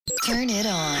Turn it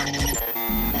on.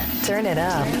 Turn it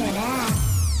up. Turn it up.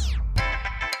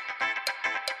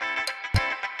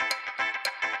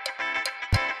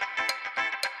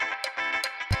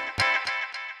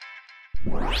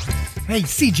 Hey,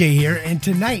 CJ here, and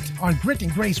tonight on Grit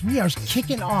and Grace, we are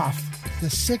kicking off the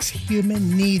 6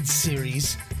 Human Needs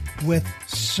series with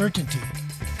certainty.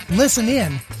 Listen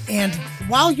in, and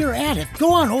while you're at it,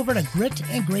 go on over to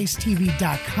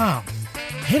gritandgracetv.com.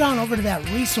 Head on over to that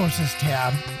resources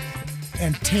tab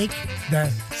and take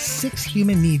the 6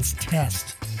 Human Needs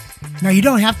test. Now, you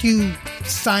don't have to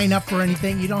sign up for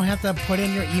anything. You don't have to put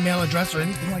in your email address or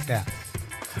anything like that.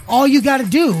 All you got to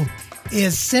do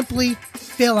is simply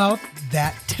fill out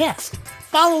that test.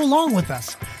 Follow along with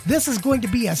us. This is going to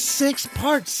be a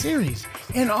 6-part series.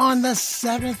 And on the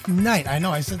 7th night, I know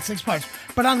I said 6 parts,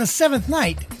 but on the 7th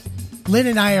night, Lynn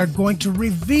and I are going to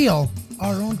reveal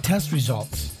our own test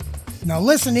results. Now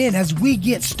listen in as we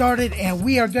get started, and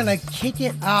we are going to kick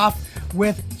it off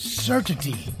with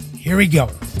certainty. Here we go.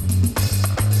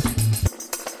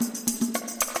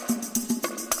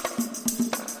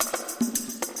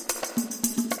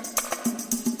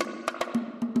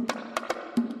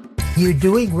 You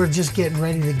doing? We're just getting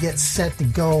ready to get set to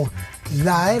go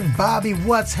live. Bobby,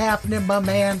 what's happening, my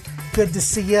man? Good to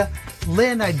see you.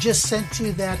 Lynn, I just sent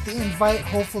you that invite.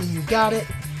 Hopefully you got it.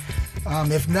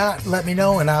 If not, let me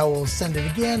know and I will send it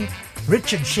again.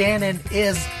 Richard Shannon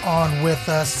is on with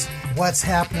us. What's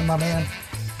happening, my man?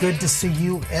 Good to see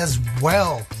you as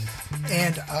well.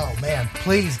 And, oh man,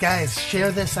 please, guys,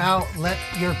 share this out. Let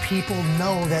your people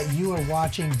know that you are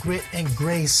watching Grit and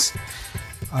Grace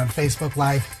on Facebook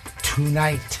Live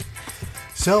tonight.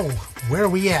 So, where are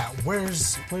we at?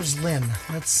 Where's Lynn?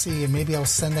 Let's see. Maybe I'll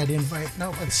send that invite.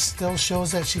 No, it still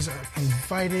shows that she's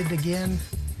invited again.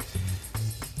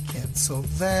 Cancel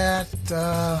that.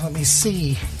 Let me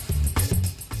see.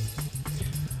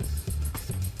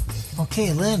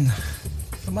 Okay, Lynn.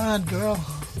 Come on, girl.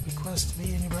 Request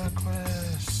meeting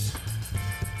request.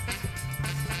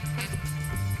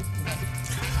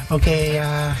 Okay,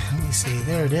 let me see.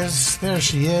 There it is. There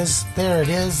she is. There it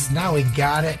is. Now we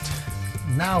got it.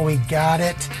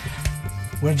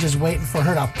 We're just waiting for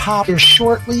her to pop here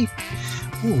shortly.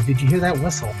 Ooh, did you hear that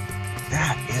whistle?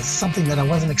 That is something that I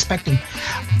wasn't expecting.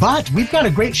 But we've got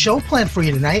a great show planned for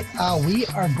you tonight. We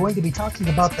are going to be talking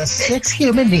about the 6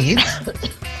 human needs.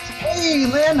 Hey,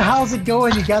 Lynn, how's it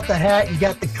going? You got the hat, you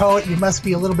got the coat. You must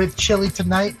be a little bit chilly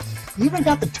tonight. You even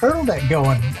got the turtleneck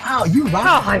going. Wow, you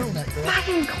rock the turtleneck. I'm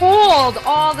fucking cold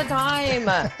all the time.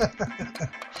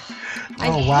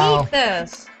 I hate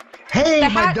this. Hey,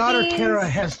 my daughter Kara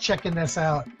has checking this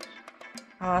out.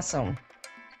 Awesome.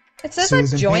 It says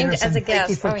Susan I've joined Peterson, as a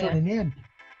guest. Thank you for tuning in.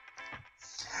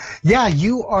 Yeah,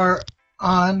 you are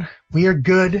on. We are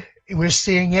good. We're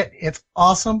seeing it. It's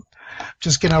awesome.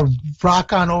 Just gonna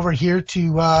rock on over here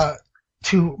to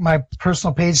my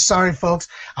personal page. Sorry, folks.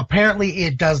 Apparently,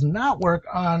 it does not work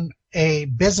on a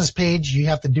business page. You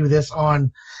have to do this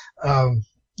on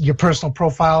your personal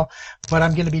profile. But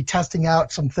I'm going to be testing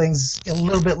out some things a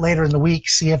little bit later in the week.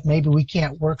 See if maybe we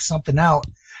can't work something out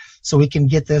so we can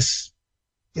get this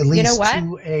at least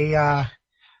to a.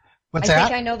 What's that? I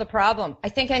think I know the problem.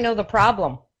 Really?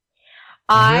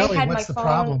 I had What's my the phone.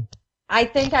 problem? I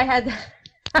think I had.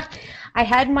 I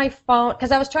had my phone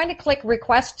because I was trying to click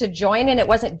request to join and it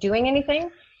wasn't doing anything.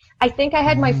 I think I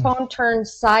had my phone turned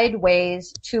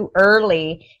sideways too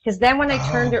early because then when I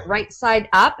turned it right side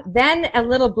up, then a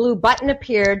little blue button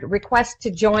appeared, request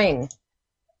to join.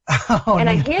 And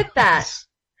I hit that.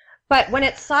 But when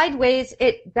it's sideways,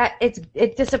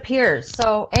 it disappears.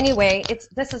 So anyway,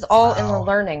 this is all in the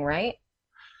learning, right?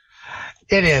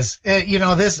 It is.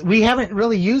 We haven't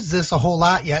really used this a whole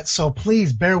lot yet, so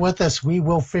please bear with us. We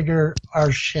will figure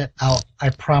our shit out.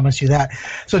 I promise you that.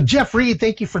 So Jeff Reed,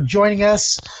 thank you for joining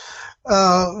us.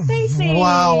 Stacey.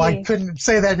 Wow, I couldn't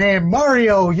say that name.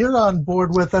 Mario, you're on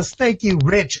board with us. Thank you,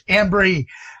 Rich Embry,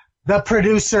 the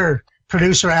producer.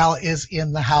 Producer Al is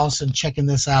in the house and checking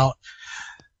this out.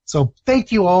 So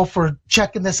thank you all for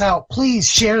checking this out. Please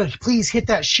share. Please hit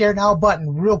that share now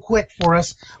button real quick for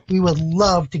us. We would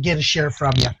love to get a share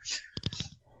from you.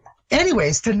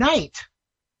 Anyways, tonight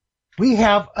we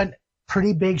have a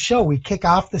pretty big show. We kick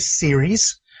off the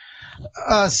series,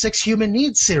 6 Human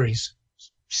Needs series.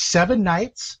 7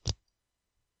 nights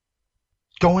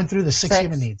going through the 6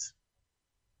 human needs.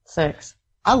 6.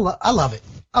 I love it.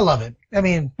 I love it. I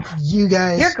mean, you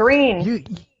guys. You're green.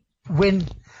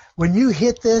 When you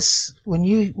hit this, when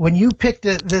you picked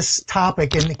this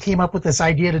topic and came up with this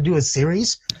idea to do a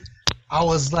series, I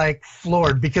was like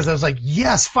floored because I was like,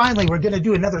 yes, finally we're going to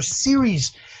do another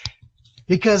series.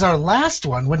 Because our last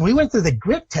one, when we went through the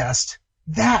grit test,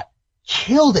 that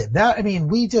killed it.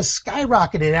 We just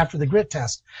skyrocketed after the grit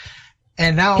test.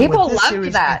 And now people with this loved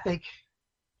series, that. I think,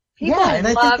 People I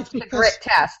think love it's the because, grit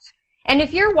test. And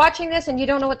if you're watching this and you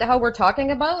don't know what the hell we're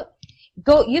talking about,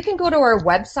 you can go to our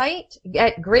website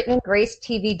at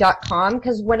gritandgracetv.com,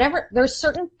 because whenever there's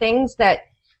certain things that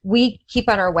we keep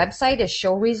on our website as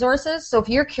show resources. So if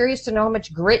you're curious to know how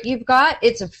much grit you've got,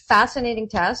 it's a fascinating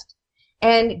test.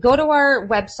 And go to our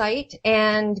website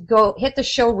and go hit the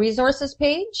show resources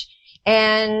page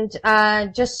and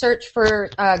just search for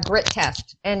grit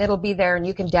test, and it'll be there, and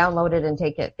you can download it and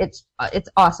take it. It's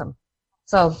awesome.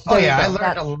 So I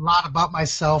learned a lot about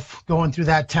myself going through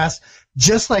that test,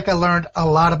 just like I learned a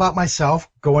lot about myself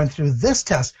going through this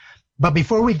test. But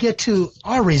before we get to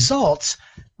our results,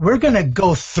 we're going to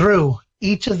go through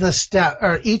each of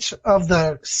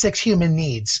the 6 human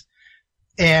needs,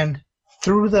 and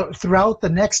throughout the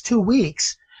next 2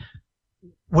 weeks,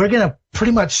 we're going to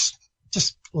pretty much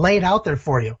just lay it out there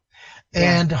for you.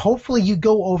 Yeah. And hopefully you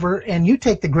go over and you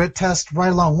take the grit test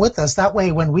right along with us. That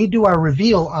way, when we do our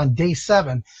reveal on day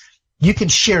 7, you can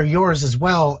share yours as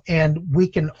well, and we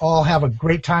can all have a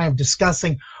great time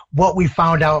discussing what we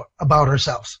found out about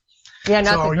ourselves. Yeah,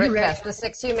 not the grit test, the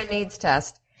 6 human needs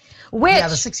test. Which the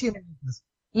 6 human needs.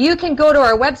 You can go to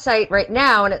our website right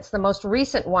now, and it's the most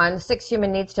recent one, 6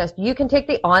 human needs test. You can take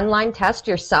the online test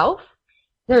yourself.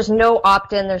 There's no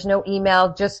opt-in, there's no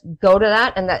email. Just go to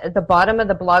that, and at the bottom of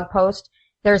the blog post,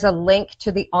 there's a link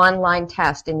to the online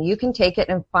test, and you can take it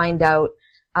and find out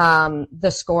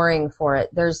the scoring for it.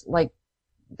 There's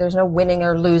no winning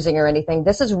or losing or anything.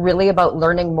 This is really about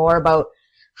learning more about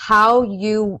how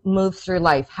you move through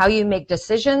life, how you make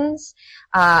decisions,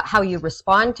 how you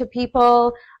respond to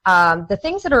people, the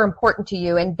things that are important to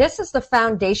you. And this is the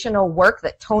foundational work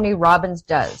that Tony Robbins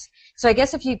does. So I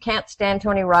guess if you can't stand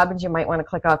Tony Robbins, you might want to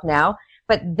click off now.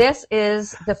 But this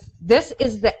is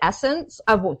the essence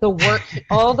of the work,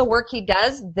 all the work he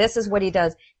does. This is what he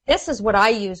does. This is what I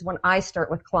use when I start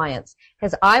with clients,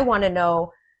 because I want to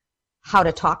know how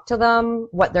to talk to them,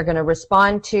 what they're going to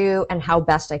respond to, and how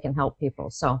best I can help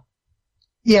people. So.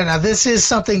 Yeah, now this is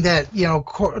something that,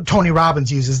 Tony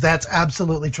Robbins uses. That's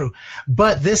absolutely true.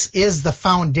 But this is the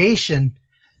foundation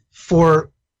for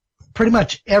pretty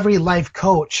much every life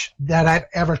coach that I've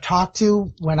ever talked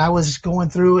to when I was going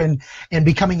through and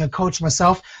becoming a coach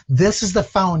myself. This is the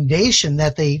foundation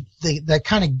that that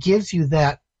kind of gives you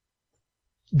that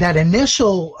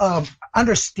initial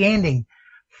understanding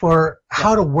for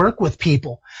how to work with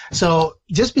people. So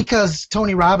just because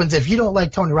Tony Robbins, if you don't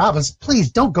like Tony Robbins,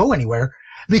 please don't go anywhere,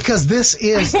 because this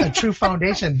is a true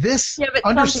foundation. This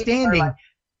understanding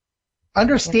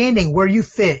where you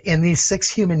fit in these 6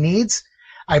 human needs,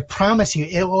 I promise you,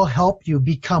 it will help you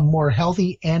become more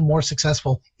healthy and more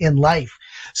successful in life.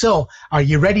 So are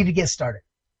you ready to get started?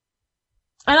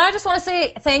 And I just want to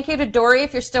say thank you to Dory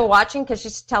if you're still watching, because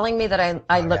she's telling me that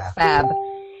I look fab.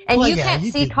 And you can't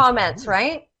see comments,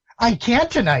 right? I can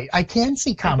tonight. I can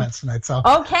see comments tonight. So.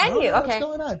 Oh, can you? Okay. What's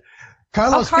going on?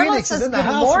 Carlos Phoenix is in the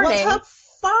house. Morning. What's up?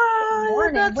 Fine. Good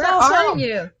morning. Where awesome. are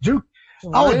you?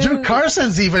 Drew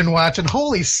Carson's even watching.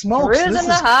 Holy smokes! Drew's this in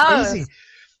the is house. Crazy.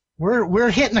 We're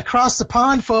hitting across the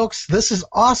pond, folks. This is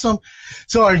awesome.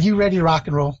 So, are you ready to rock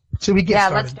and roll? Should we get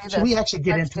started? Let's do this. Should we actually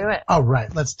get into it? All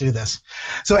right, let's do this.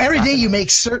 So every day you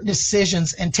make certain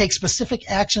decisions and take specific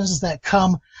actions that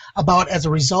come about as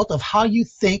a result of how you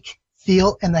think,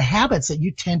 feel, and the habits that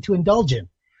you tend to indulge in.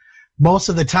 Most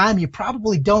of the time, you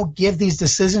probably don't give these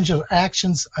decisions or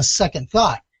actions a second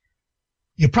thought.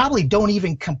 You probably don't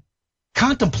even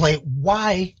contemplate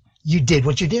why you did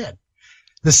what you did.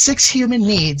 The 6 human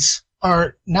needs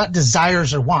are not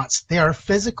desires or wants. They are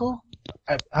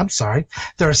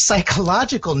they're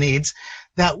psychological needs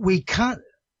that we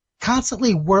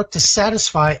constantly work to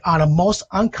satisfy on a most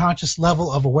unconscious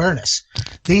level of awareness.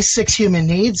 These 6 human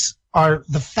needs are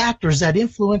the factors that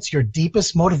influence your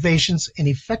deepest motivations and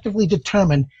effectively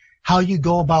determine how you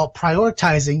go about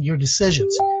prioritizing your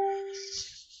decisions.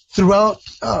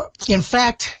 In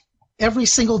fact, every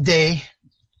single day,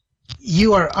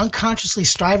 you are unconsciously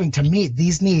striving to meet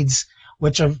these needs,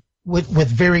 which are with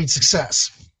varied success.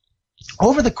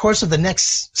 Over the course of the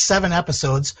next 7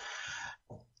 episodes,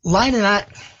 Lynn and I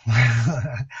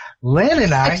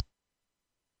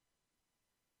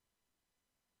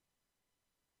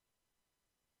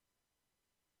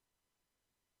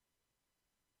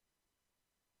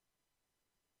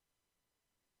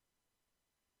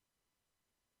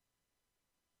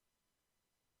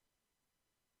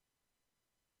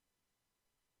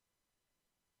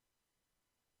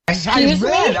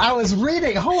I was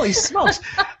reading. Holy smokes!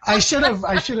 I should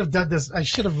have done this. I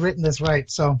should have written this right.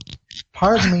 So,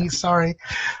 pardon me. Sorry.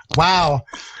 Wow.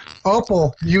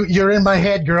 Opal, you're in my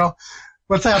head, girl.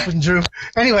 What's happened, Drew?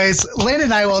 Anyways, Lynn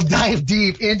and I will dive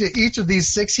deep into each of these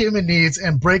 6 human needs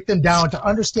and break them down to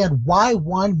understand why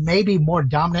one may be more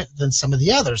dominant than some of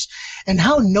the others, and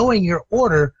how knowing your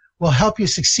order will help you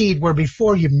succeed where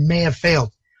before you may have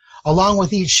failed. Along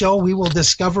with each show, we will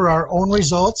discover our own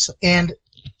results and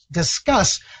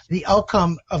discuss the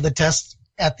outcome of the test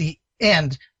at the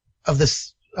end of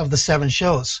the 7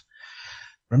 shows.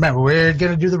 Remember, we're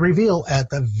going to do the reveal at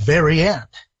the very end.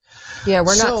 Yeah,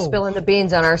 we're not spilling the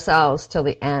beans on ourselves till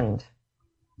the end.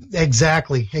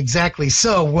 Exactly.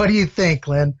 So what do you think,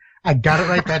 Lynn? I got it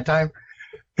right that time.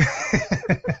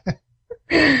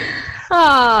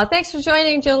 Oh, thanks for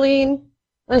joining, Jolene.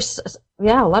 There's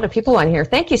a lot of people on here.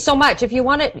 Thank you so much. If you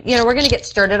want to, we're going to get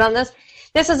started on this.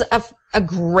 This is a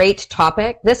great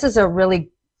topic. This is a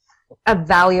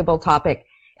valuable topic.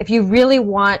 If you really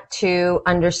want to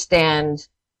understand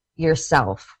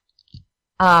yourself.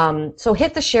 So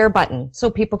hit the share button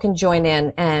so people can join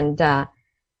in, and I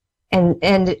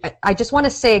just want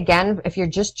to say again, if you're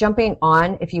just jumping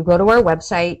on, if you go to our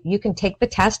website, you can take the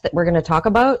test that we're going to talk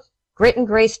about,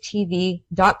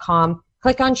 gritandgracetv.com,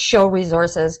 click on show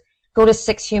resources, go to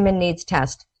 6 human needs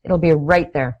test. It'll be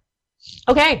right there.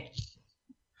 Okay.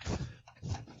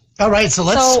 All right, so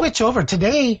let's switch over.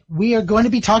 Today, we are going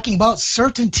to be talking about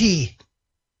certainty.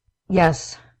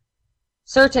 Yes.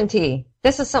 Certainty.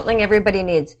 This is something everybody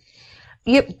needs.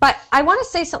 But I want to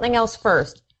say something else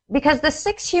first, because the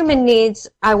 6 human needs,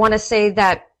 I want to say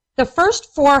that the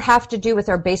first 4 have to do with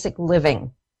our basic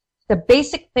living, the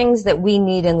basic things that we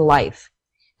need in life.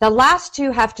 The last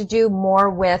 2 have to do more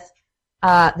with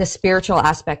the spiritual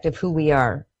aspect of who we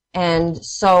are. And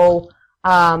so,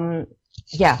 I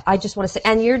just want to say,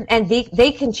 and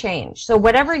they can change. So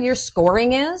whatever your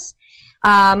scoring is,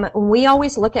 we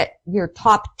always look at your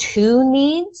top 2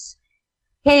 needs.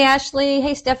 Hey, Ashley.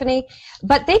 Hey, Stephanie.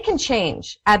 But they can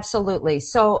change. Absolutely.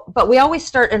 So, but we always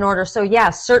start in order. So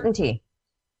yeah, certainty.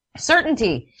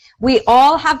 Certainty. We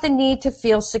all have the need to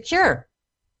feel secure.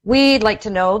 We'd like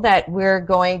to know that we're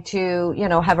going to,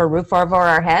 have a roof over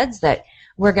our heads, that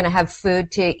we're going to have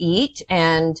food to eat,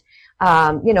 and,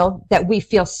 that we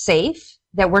feel safe,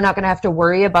 that we're not going to have to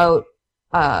worry about,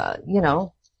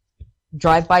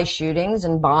 drive-by shootings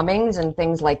and bombings and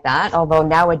things like that. Although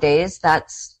nowadays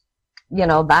that's,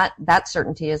 that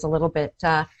certainty is a little bit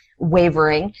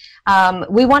wavering.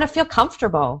 We want to feel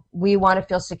comfortable. We want to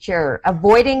feel secure.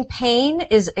 Avoiding pain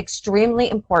is extremely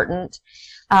important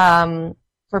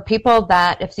for people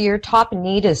that if your top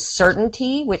need is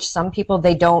certainty, which some people,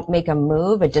 they don't make a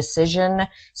move, a decision,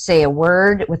 say a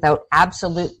word without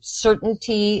absolute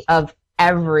certainty of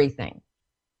everything.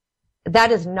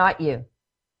 That is not you.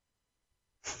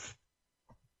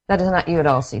 That is not you at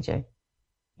all, CJ.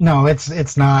 No, it's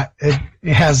not. It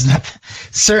has nothing.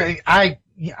 Sir, I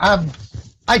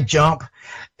jump.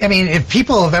 I mean, if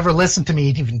people have ever listened to me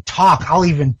even talk, I'll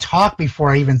even talk before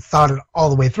I even thought it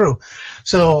all the way through.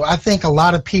 So I think a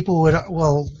lot of people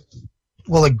will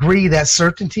agree that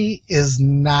certainty is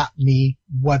not me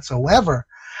whatsoever.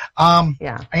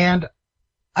 And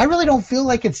I really don't feel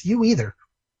like it's you either.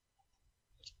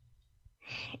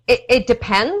 It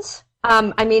depends.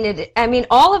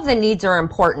 All of the needs are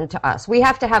important to us. We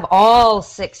have to have all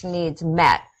 6 needs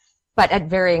met, but at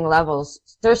varying levels.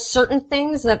 There's certain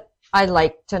things that I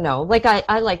like to know. Like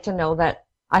I like to know that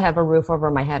I have a roof over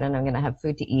my head and I'm going to have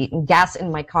food to eat and gas in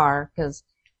my car, because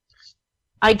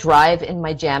I drive in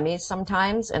my jammies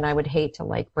sometimes and I would hate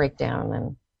to break down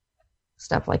and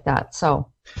stuff like that.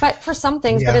 So, but for some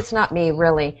things, but it's not me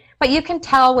really. But you can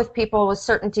tell with people with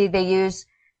certainty, they use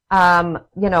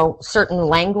certain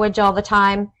language all the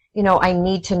time. I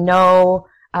need to know,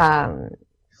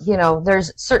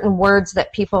 there's certain words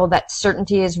that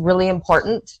certainty is really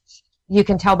important. You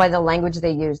can tell by the language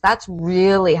they use. That's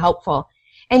really helpful.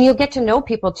 And you'll get to know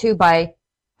people too by,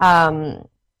 they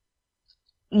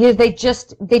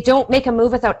don't make a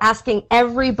move without asking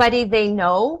everybody they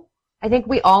know. I think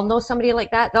we all know somebody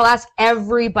like that. They'll ask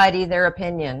everybody their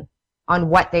opinion on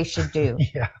what they should do.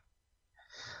 Yeah.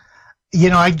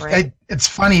 It's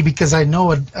funny because I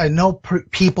know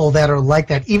people that are like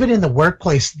that. Even in the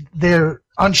workplace, they're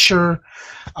unsure.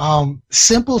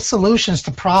 Simple solutions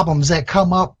to problems that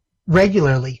come up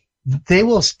regularly, they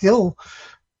will still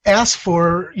ask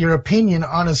for your opinion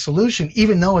on a solution,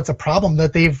 even though it's a problem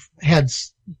that they've had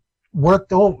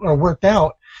worked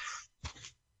out.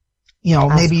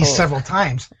 Maybe several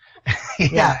times.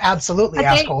 Yeah, absolutely,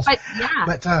 assholes.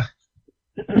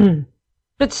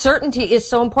 But certainty is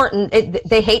so important.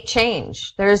 They hate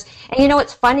change.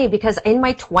 It's funny because in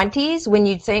my 20s, when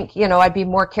you'd think, I'd be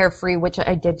more carefree, which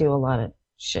I did do a lot of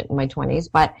shit in my 20s,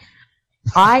 but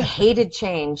I hated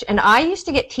change. And I used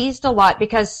to get teased a lot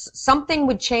because something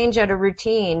would change out of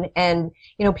routine and,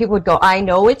 people would go, I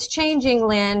know it's changing,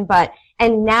 Lynn,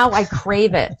 and now I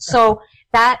crave it. So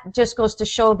that just goes to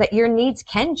show that your needs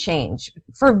can change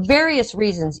for various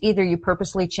reasons. Either you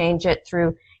purposely change it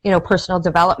through, personal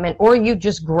development, or you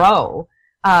just grow.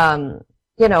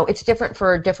 It's different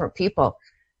for different people.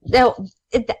 Now,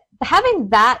 having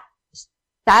that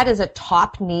as a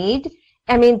top need,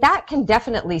 I mean, that can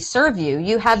definitely serve you.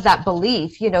 You have that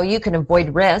belief, you can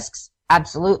avoid risks.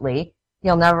 Absolutely.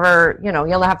 You'll never,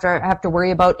 you'll have to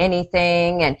worry about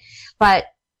anything. But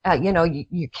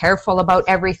you're careful about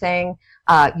everything.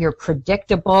 You're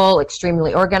predictable,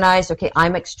 extremely organized. Okay,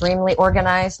 I'm extremely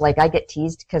organized. Like, I get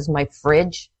teased because my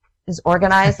fridge is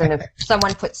organized, and if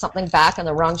someone puts something back on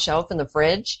the wrong shelf in the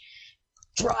fridge,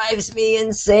 drives me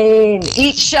insane.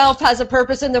 Each shelf has a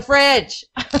purpose in the fridge.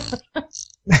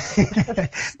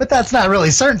 But that's not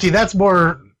really certainty. That's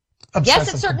more obsessive.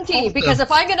 Yes, it's certainty, because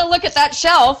if I'm going to look at that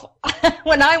shelf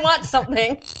when I want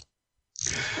something,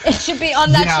 it should be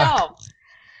on that shelf.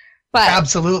 But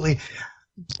absolutely.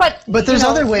 But there's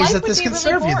other ways that this can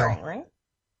serve you, though. Right?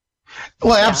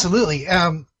 Well, absolutely.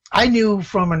 I knew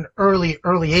from an early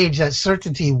age that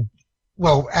certainty,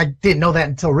 well, I didn't know that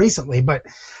until recently, but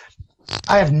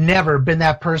I have never been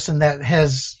that person that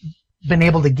has been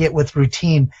able to get with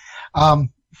routine.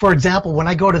 For example, when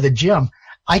I go to the gym,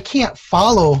 I can't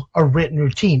follow a written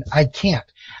routine. I can't.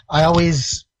 I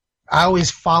always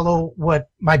follow what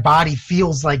my body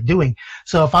feels like doing.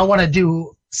 So if I want to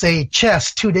do, say,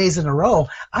 chest 2 days in a row,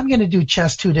 I'm going to do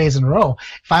chest 2 days in a row.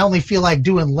 If I only feel like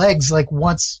doing legs like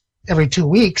once every 2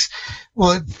 weeks,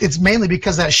 well, it's mainly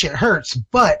because that shit hurts.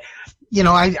 But,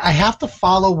 I have to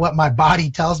follow what my body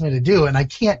tells me to do, and I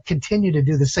can't continue to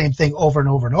do the same thing over and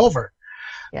over and over.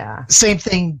 Yeah. Same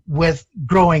thing with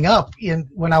growing up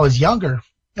when I was younger,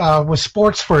 with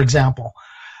sports, for example.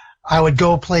 I would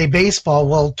go play baseball.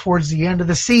 Well, towards the end of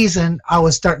the season, I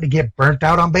was starting to get burnt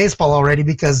out on baseball already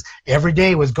because every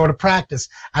day was go to practice.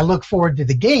 I look forward to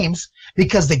the games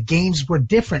because the games were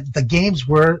different. The games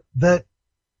were the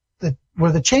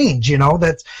change,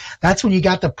 that's when you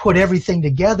got to put everything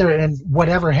together and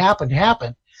whatever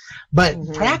happened. But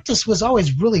practice was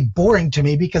always really boring to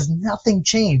me because nothing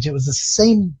changed. It was the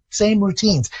same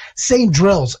routines, same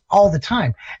drills all the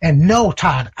time. And no,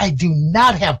 Todd, I do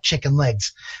not have chicken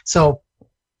legs. So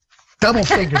double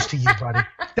fingers to you, buddy.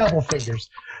 Double fingers.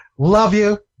 Love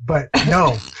you, but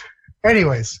no.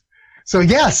 Anyways, so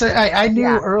yes, I knew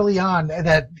early on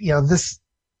that, this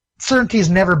certainty has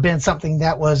never been something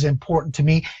that was important to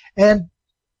me. And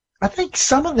I think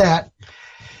some of that,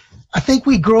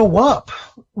 we grow up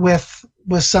with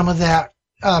some of that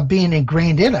being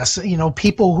ingrained in us.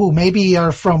 People who maybe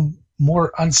are from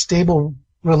more unstable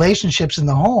relationships in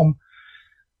the home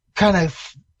kind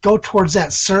of go towards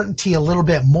that certainty a little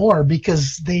bit more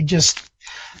because they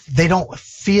don't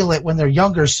feel it when they're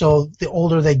younger. So the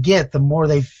older they get, the more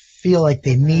they feel like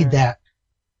they need that.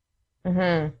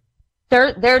 Mm-hmm.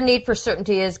 Their need for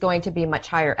certainty is going to be much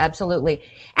higher. Absolutely.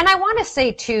 And I want to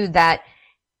say too that,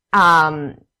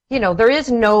 there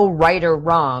is no right or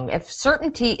wrong. If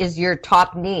certainty is your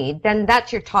top need, then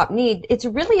that's your top need. It's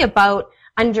really about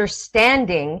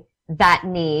understanding that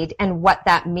need and what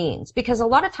that means. Because a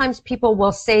lot of times people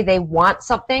will say they want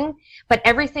something, but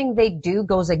everything they do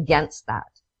goes against that.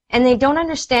 And they don't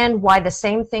understand why the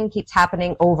same thing keeps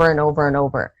happening over and over and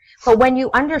over. But when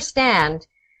you understand,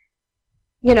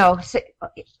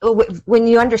 when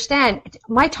you understand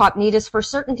my top need is for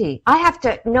certainty, I have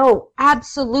to know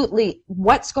absolutely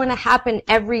what's going to happen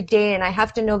every day, and I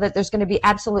have to know that there's going to be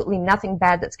absolutely nothing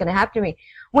bad that's going to happen to me.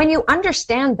 When you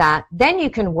understand that, then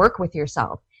you can work with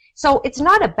yourself. So it's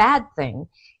not a bad thing.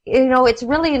 It's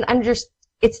really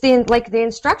it's the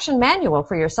instruction manual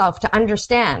for yourself to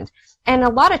understand. And a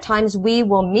lot of times we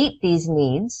will meet these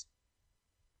needs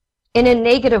in a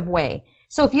negative way.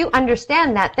 So if you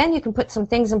understand that, then you can put some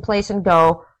things in place and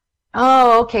go,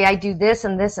 oh, okay, I do this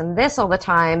and this and this all the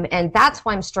time, and that's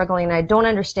why I'm struggling, and I don't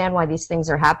understand why these things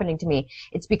are happening to me.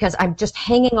 It's because I'm just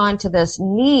hanging on to this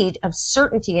need of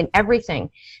certainty in everything.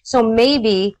 So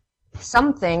maybe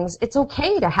some things, it's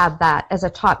okay to have that as a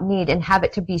top need and have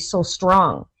it to be so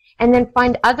strong. And then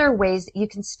find other ways that you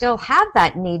can still have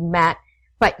that need met,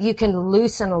 but you can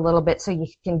loosen a little bit so you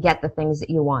can get the things that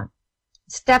you want.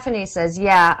 Stephanie says,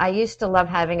 yeah, I used to love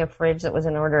having a fridge that was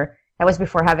in order. That was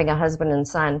before having a husband and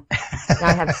son. Now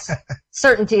I have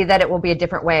certainty that it will be a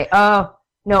different way. Oh,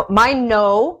 no, my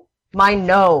know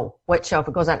what shelf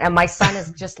it goes on. And my son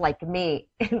is just like me.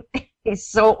 He's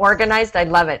so organized. I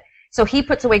love it. So he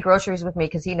puts away groceries with me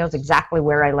because he knows exactly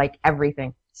where I like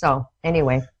everything. So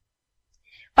anyway.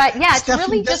 But yeah, it's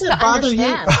Stephanie, really just does to it bother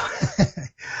understand. you?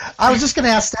 I was just going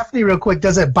to ask Stephanie real quick,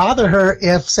 does it bother her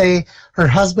if, say, her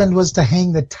husband was to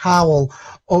hang the towel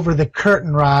over the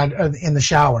curtain rod in the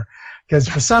shower? Because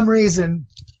for some reason,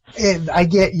 I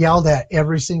get yelled at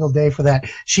every single day for that.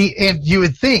 And you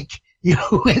would think,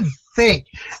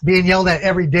 being yelled at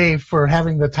every day for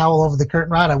having the towel over the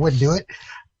curtain rod, I wouldn't do it.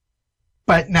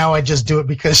 But now I just do it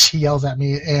because she yells at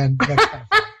me. And that's kind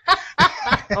of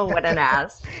Oh, what an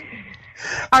ass.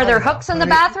 Are there hooks in the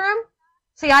bathroom?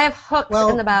 See, I have hooks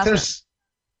in the bathroom.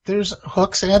 There's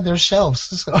hooks and there's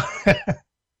shelves. So.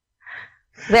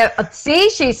 See,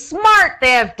 she's smart.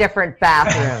 They have different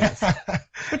bathrooms.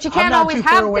 But you can't always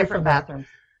have different bathrooms.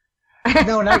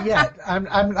 No, not yet.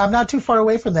 I'm not too far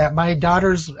away from that.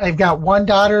 I've got one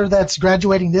daughter that's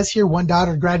graduating this year, one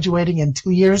daughter graduating in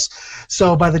 2 years.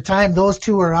 So by the time those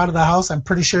two are out of the house, I'm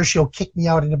pretty sure she'll kick me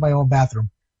out into my own bathroom.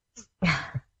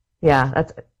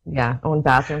 Own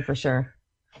bathroom for sure.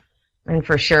 And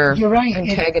for sure, you're right.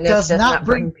 It does not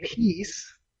bring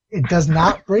peace. It does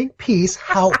not bring peace.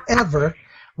 However,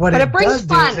 it brings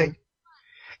fun.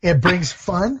 It brings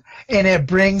fun, and it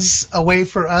brings a way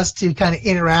for us to kind of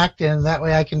interact, and that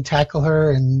way I can tackle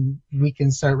her, and we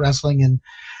can start wrestling, and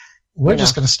we're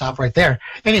just going to stop right there.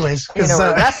 Anyways,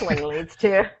 where wrestling leads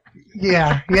to.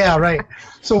 Yeah, right.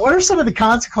 So what are some of the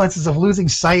consequences of losing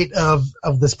sight of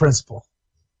this principle?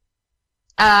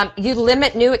 You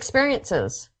limit new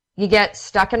experiences. You get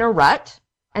stuck in a rut,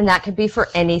 and that could be for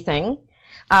anything.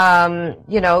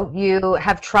 You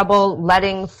have trouble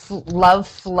letting love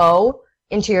flow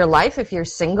into your life if you're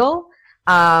single.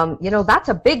 That's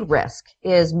a big risk,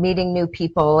 is meeting new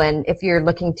people. And if you're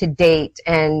looking to date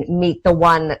and meet the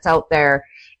one that's out there,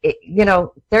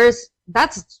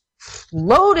 that's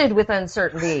loaded with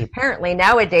uncertainty. Apparently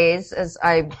nowadays, as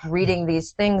I'm reading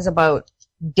these things about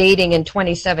dating in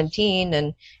 2017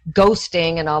 and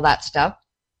ghosting and all that stuff.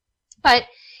 But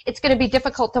it's going to be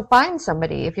difficult to find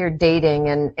somebody if you're dating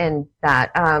and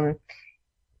that.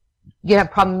 You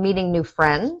have problem meeting new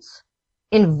friends,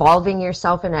 involving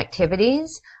yourself in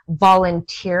activities,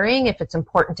 volunteering if it's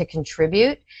important to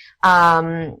contribute.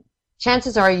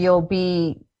 Chances are you'll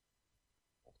be,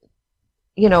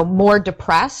 more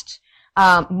depressed,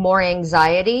 more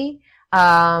anxiety,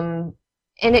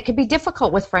 and it could be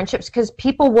difficult with friendships because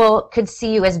people could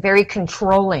see you as very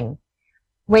controlling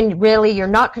when really you're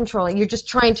not controlling. You're just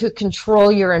trying to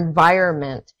control your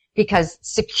environment because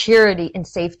security and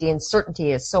safety and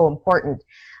certainty is so important.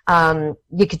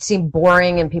 You could seem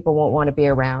boring and people won't want to be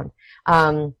around.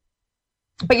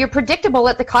 But you're predictable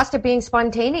at the cost of being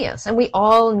spontaneous. And we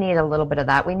all need a little bit of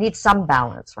that. We need some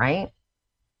balance, right?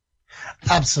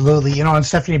 Absolutely. And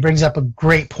Stephanie brings up a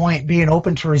great point, being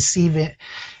open to receive it.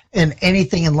 And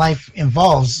anything in life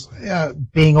involves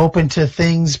being open to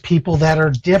things, people that are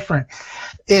different.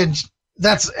 And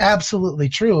that's absolutely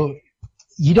true.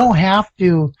 You don't have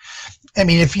to,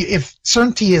 if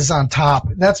certainty is on top,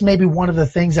 that's maybe one of the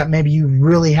things that maybe you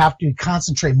really have to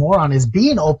concentrate more on, is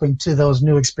being open to those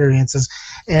new experiences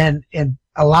and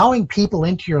allowing people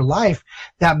into your life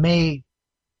that may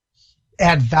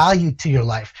add value to your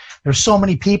life. There's so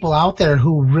many people out there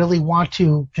who really want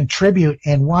to contribute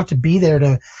and want to be there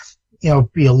to,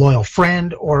 be a loyal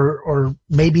friend or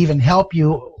maybe even help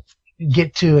you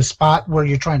get to a spot where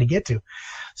you're trying to get to.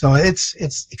 So it's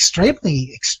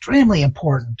extremely, extremely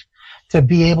important to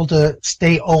be able to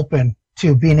stay open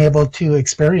to being able to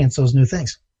experience those new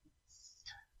things.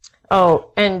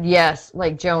 Oh, and yes,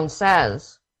 like Joan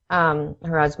says, her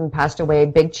husband passed away,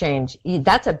 big change.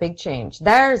 That's a big change.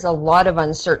 There's a lot of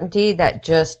uncertainty that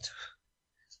just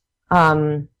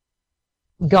gone.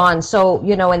 So,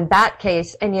 in that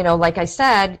case, and, like I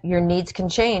said, your needs can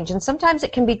change. And sometimes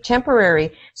it can be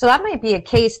temporary. So that might be a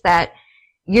case that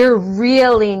you're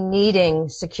really needing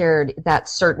security, that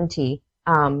certainty,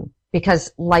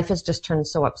 because life has just turned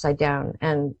so upside down.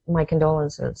 And my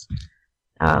condolences.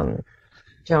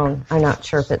 Joan, I'm not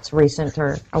sure if it's recent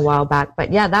or a while back,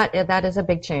 but yeah, that is a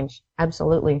big change.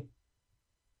 Absolutely.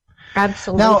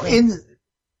 Now,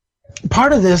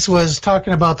 part of this was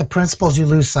talking about the principles you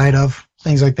lose sight of,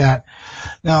 things like that.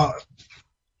 Now,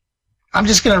 I'm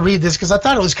just going to read this because I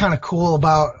thought it was kind of cool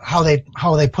about how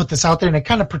they put this out there, and it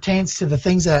kind of pertains to the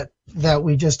things that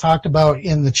we just talked about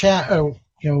in the chat, or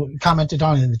commented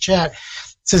on in the chat. It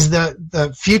says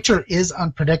the future is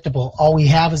unpredictable. All we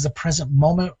have is the present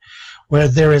moment, where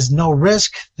there is no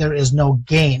risk, there is no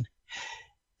gain.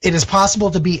 It is possible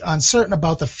to be uncertain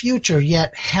about the future,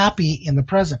 yet happy in the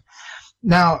present.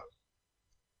 Now,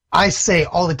 I say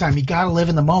all the time, you got to live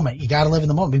in the moment. You got to live in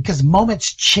the moment, because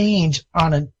moments change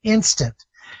on an instant.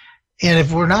 And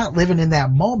if we're not living in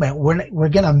that moment, we're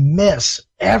going to miss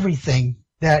everything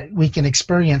that we can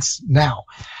experience now.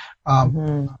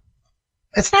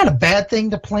 It's not a bad thing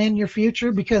to plan your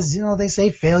future because, they say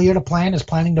failure to plan is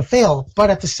planning to fail. But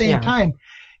at the same time,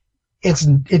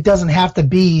 it doesn't have to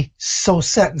be so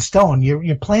set in stone.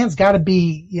 Your plan's got to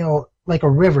be, like a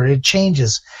river. It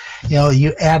changes.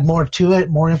 You add more to it,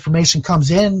 more information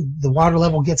comes in, the water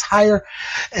level gets higher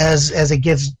as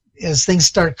things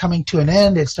start coming to an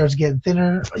end, it starts getting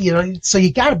thinner, so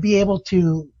you got to be able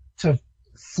to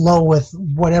flow with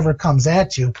whatever comes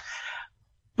at you.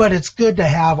 But it's good to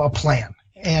have a plan.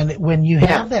 And when you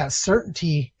have that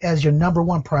certainty as your number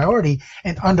one priority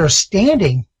and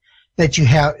understanding that you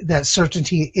have that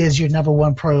certainty is your number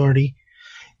one priority,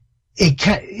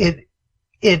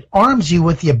 it arms you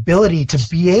with the ability to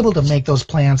be able to make those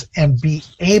plans and be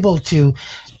able to,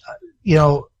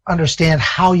 understand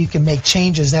how you can make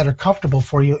changes that are comfortable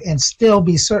for you and still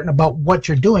be certain about what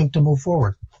you're doing to move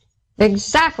forward.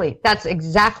 Exactly. That's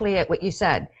exactly it, what you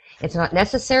said. It's not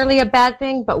necessarily a bad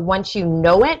thing, but once you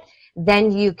know it,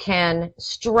 then you can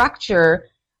structure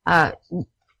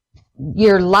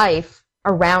your life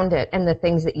around it and the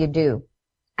things that you do.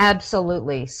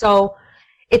 Absolutely. So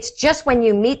it's just when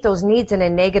you meet those needs in a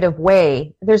negative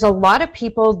way, there's a lot of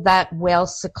people that will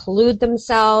seclude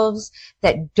themselves,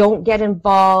 that don't get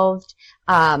involved,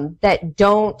 that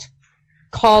don't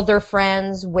call their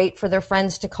friends, wait for their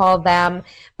friends to call them,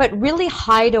 but really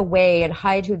hide away and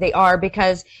hide who they are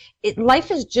because life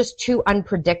is just too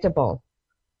unpredictable.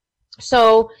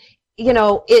 So,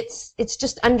 it's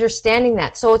just understanding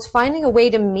that. So it's finding a way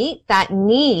to meet that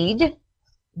need,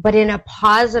 but in a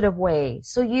positive way.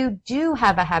 So you do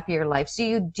have a happier life. So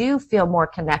you do feel more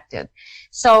connected.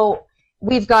 So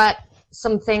we've got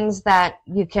some things that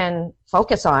you can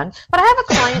focus on, but I have a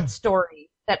client story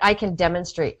that I can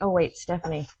demonstrate. Oh, wait,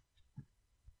 Stephanie.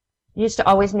 I used to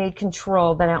always need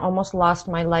control, but I almost lost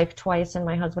my life twice, and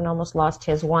my husband almost lost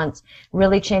his once.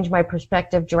 Really changed my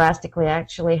perspective drastically. I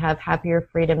actually have happier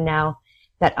freedom now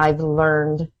that I've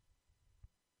learned.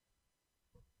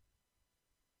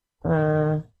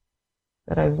 Oh,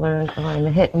 I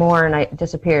hit more and I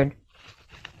disappeared.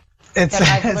 It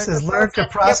says learn to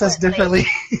process differently.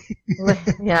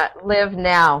 Live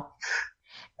now.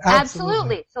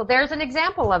 Absolutely. So there's an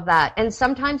example of that. And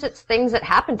sometimes it's things that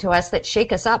happen to us that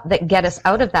shake us up, that get us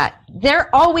out of that.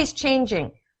 They're always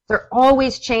changing.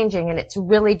 And it's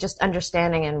really just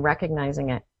understanding and recognizing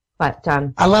it. But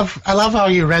I love how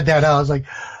you read that out. I was like,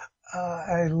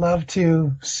 I love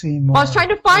to see more. Well, I was trying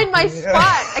to find my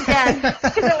spot again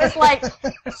because it was like,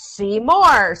 see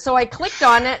more. So I clicked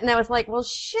on it and I was like, well,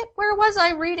 shit, where was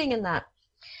I reading in that?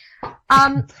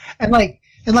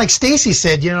 And like Stacy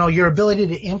said, your ability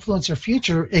to influence your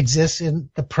future exists in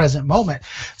the present moment.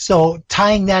 So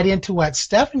tying that into what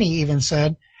Stephanie even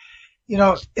said,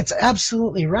 it's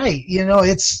absolutely right.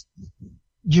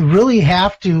 You really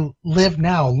have to live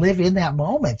now, live in that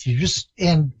moment.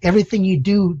 And everything you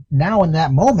do now in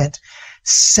that moment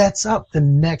sets up the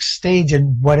next stage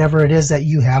in whatever it is that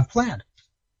you have planned.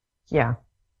 Yeah.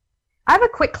 I have a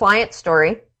quick client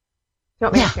story. You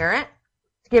want me to share it?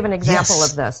 To give an example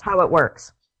of this, how it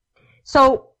works.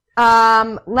 So,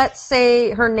 let's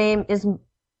say her name is,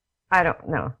 I don't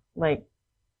know,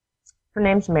 her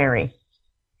name's Mary.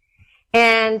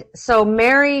 And so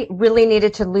Mary really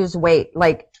needed to lose weight,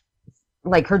 like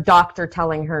her doctor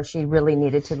telling her she really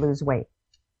needed to lose weight.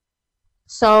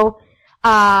 So,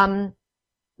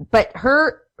 but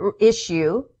her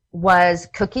issue was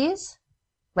cookies,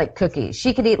 like cookies.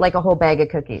 She could eat like a whole bag of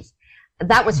cookies.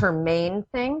 That was her main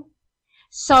thing.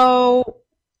 So,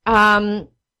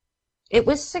 it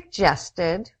was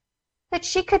suggested that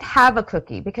she could have a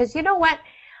cookie because you know what?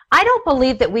 I don't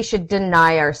believe that we should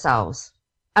deny ourselves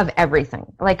of everything.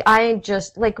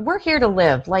 We're here to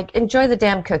live. Enjoy the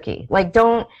damn cookie.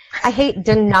 I hate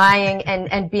denying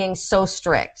and being so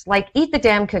strict. Eat the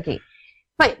damn cookie.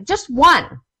 But just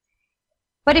one.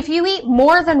 But if you eat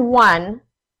more than one,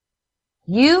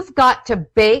 you've got to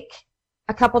bake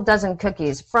a couple dozen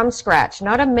cookies from scratch,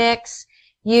 not a mix.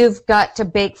 You've got to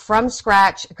bake from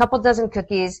scratch a couple dozen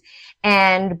cookies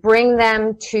and bring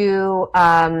them to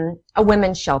a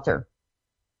women's shelter.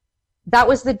 That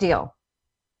was the deal.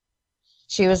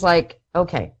 She was like,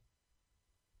 okay.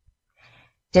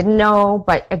 Didn't know,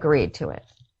 but agreed to it.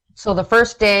 So the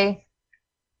first day,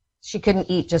 she couldn't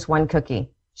eat just one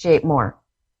cookie. She ate more.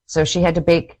 So she had to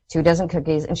bake 2 dozen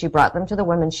cookies, and she brought them to the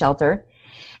women's shelter.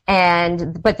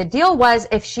 But the deal was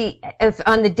if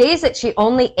on the days that she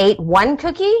only ate one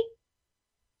cookie,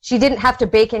 she didn't have to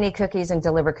bake any cookies and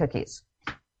deliver cookies.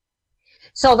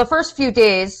 So the first few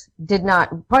days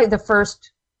probably the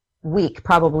first week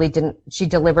probably she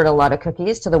delivered a lot of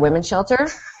cookies to the women's shelter.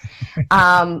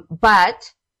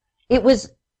 But it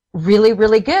was really,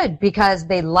 really good because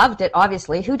they loved it,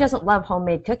 obviously. Who doesn't love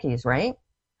homemade cookies, right?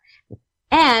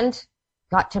 And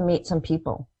got to meet some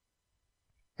people,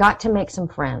 got to make some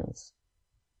friends.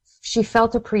 She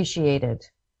felt appreciated.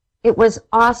 It was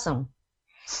awesome.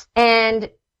 And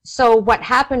so what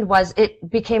happened was it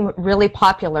became really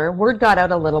popular. Word got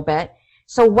out a little bit.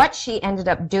 So what she ended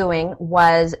up doing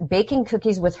was baking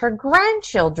cookies with her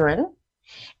grandchildren.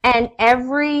 And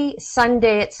every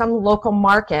Sunday at some local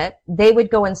market, they would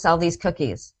go and sell these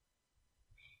cookies.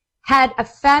 Had a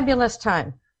fabulous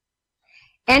time.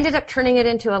 Ended up turning it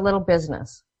into a little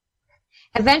business.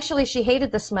 Eventually, she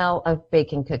hated the smell of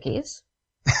baking cookies.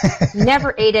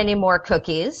 Never ate any more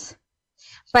cookies.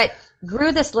 But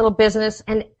grew this little business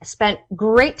and spent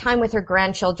great time with her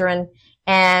grandchildren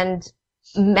and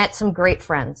met some great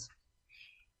friends.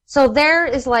 So there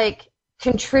is like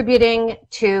contributing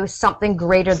to something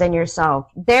greater than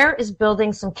yourself. There is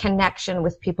building some connection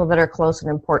with people that are close and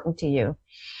important to you.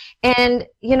 And,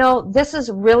 you know, this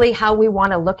is really how we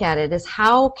want to look at it, is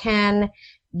how can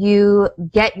you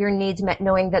get your needs met,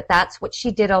 knowing that that's what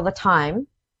she did all the time,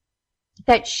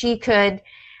 that she could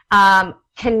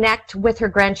connect with her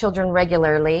grandchildren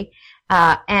regularly,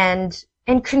 and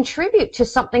contribute to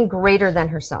something greater than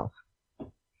herself.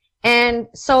 And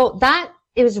so that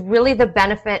is really the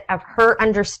benefit of her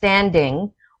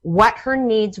understanding what her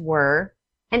needs were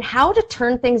and how to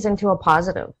turn things into a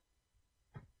positive.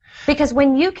 Because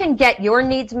when you can get your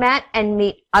needs met and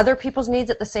meet other people's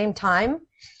needs at the same time,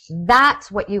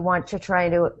 that's what you want to try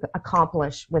to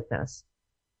accomplish with this.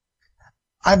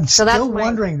 I'm still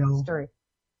wondering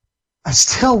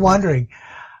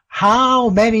how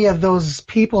many of those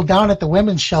people down at the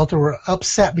women's shelter were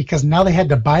upset because now they had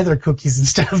to buy their cookies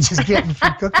instead of just getting free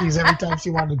cookies every time she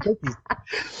wanted cookies.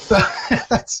 So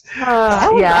that's,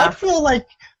 I'd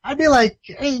be like,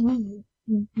 hey,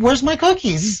 where's my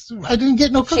cookies? I didn't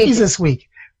get no cookies this week.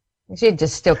 She'd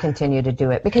just still continue to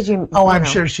do it because I'm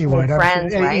sure she would.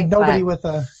 Friends, right? Nobody with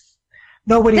a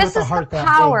heart that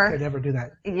big could ever do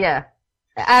that. Yeah,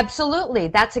 absolutely.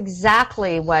 That's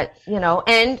exactly what,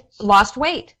 and lost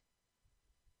weight.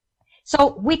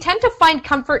 So we tend to find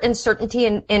comfort and certainty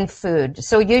in food.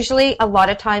 So usually a lot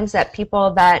of times that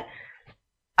people that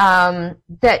are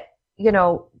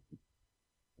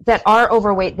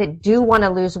overweight, that do want to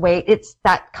lose weight, it's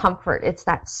that comfort, it's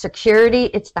that security,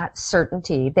 it's that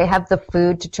certainty. They have the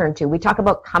food to turn to. We talk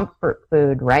about comfort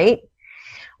food, right?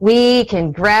 We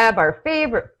can grab our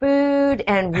favorite food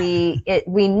and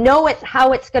we know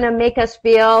how it's going to make us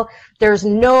feel. There's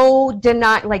no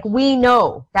deny, we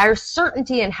know there's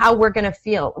certainty in how we're going to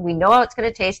feel. We know how it's going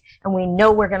to taste and we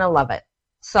know we're going to love it.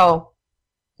 So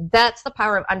that's the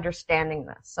power of understanding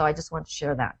this. So I just want to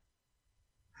share that.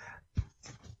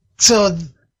 So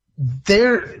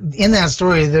there, in that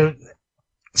story,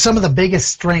 some of the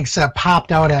biggest strengths that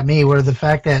popped out at me were the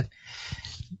fact that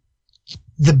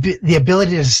the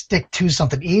ability to stick to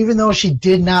something, even though she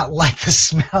did not like the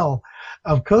smell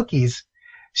of cookies,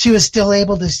 she was still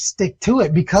able to stick to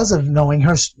it because of knowing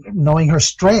her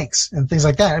strengths and things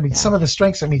like that. I mean, some of the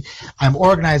strengths, I'm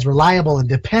organized, reliable, and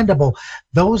dependable.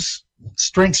 Those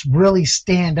strengths really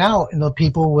stand out in the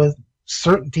people with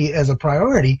certainty as a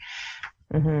priority.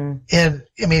 Mm-hmm.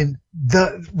 And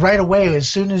right away, as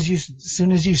soon as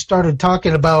you started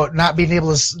talking about not being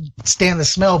able to stand the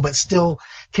smell, but still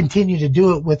continue to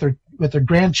do it with her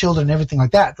grandchildren and everything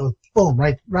like that, boom,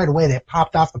 right away, that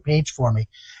popped off the page for me.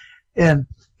 And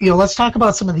let's talk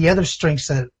about some of the other strengths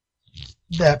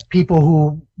that people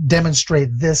who demonstrate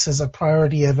this as a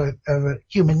priority of a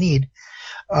human need.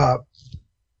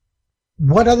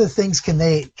 What other things can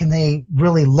they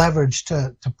really leverage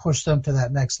to push them to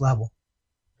that next level?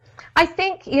 I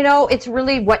think, it's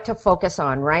really what to focus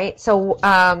on, right? So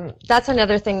that's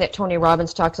another thing that Tony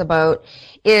Robbins talks about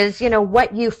is,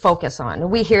 what you focus on.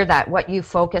 We hear that what you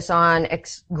focus on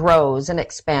grows and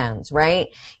expands, right?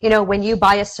 When you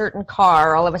buy a certain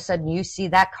car, all of a sudden you see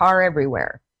that car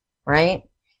everywhere, right?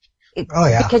 Oh,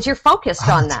 yeah. Because you're focused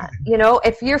on that.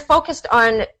 If you're focused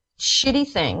on shitty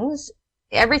things,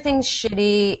 everything's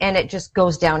shitty and it just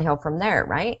goes downhill from there,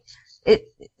 right?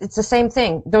 It's the same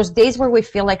thing. Those days where we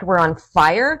feel like we're on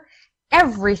fire,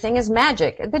 everything is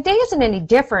magic. The day isn't any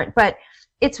different, but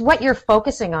it's what you're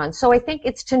focusing on. So I think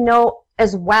it's to know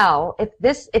as well,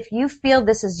 if you feel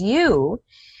this is you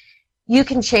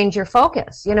can change your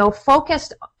focus.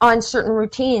 Focused on certain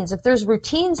routines. If there's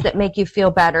routines that make you feel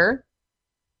better,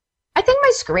 I think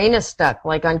my screen is stuck,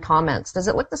 on comments. Does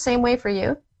it look the same way for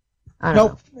you?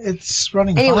 Nope, it's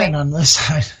running fine on this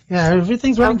side. Yeah,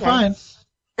 everything's running fine.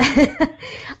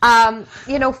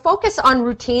 Focus on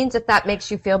routines if that makes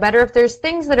you feel better. If there's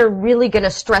things that are really going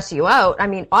to stress you out, I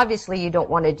mean, obviously you don't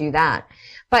want to do that.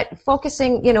 But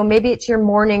focusing, maybe it's your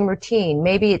morning routine.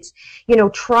 Maybe it's,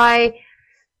 try,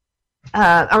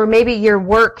 or maybe your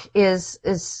work is.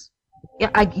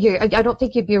 I don't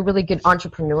think you'd be a really good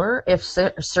entrepreneur if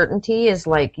certainty is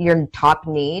like your top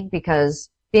need, because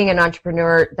being an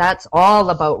entrepreneur, that's all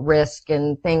about risk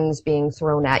and things being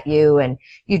thrown at you and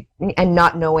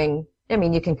not knowing. I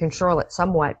mean, you can control it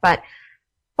somewhat, but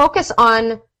focus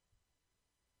on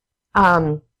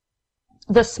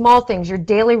the small things, your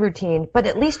daily routine, but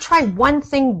at least try one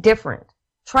thing different.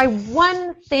 Try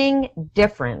one thing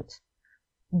different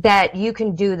that you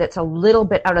can do that's a little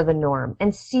bit out of the norm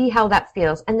and see how that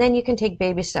feels. And then you can take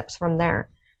baby steps from there.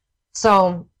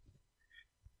 So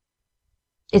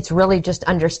it's really just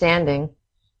understanding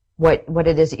what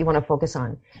it is that you want to focus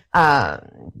on.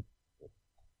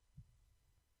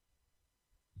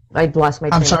 I lost my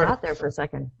train of thought there for a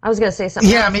second. I was going to say something.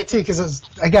 Yeah, me too, because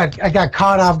I got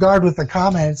caught off guard with the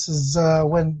comments.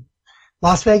 When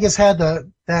Las Vegas had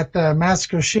that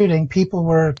massacre shooting, people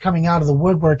were coming out of the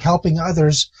woodwork, helping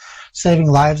others, saving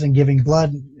lives and giving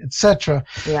blood, etc.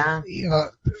 Yeah.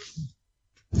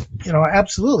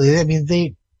 Absolutely. I mean,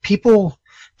 people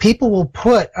will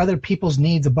put other people's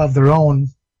needs above their own,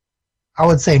 I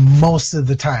would say, most of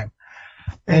the time.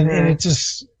 And it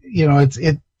just,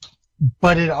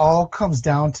 but it all comes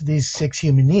down to these 6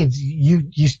 human needs. You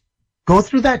go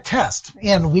through that test,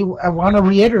 and I want to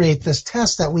reiterate this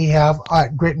test that we have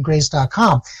at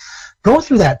gritandgrace.com. Go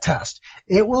through that test.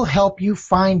 It will help you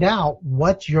find out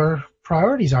what your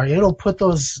priorities are. It'll put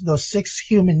those 6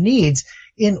 human needs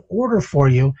in order for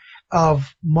you,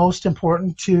 of most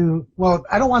important to, well,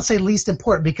 I don't want to say least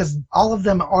important, because all of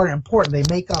them are important. They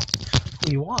make up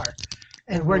who you are.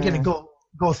 And we're going to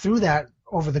go through that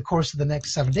over the course of the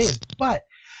next 7 days. But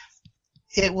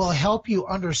it will help you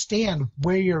understand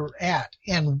where you're at.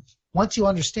 And once you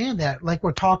understand that, like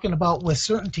we're talking about with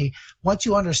certainty, once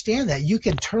you understand that, you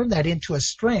can turn that into a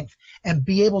strength and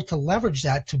be able to leverage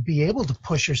that to be able to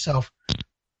push yourself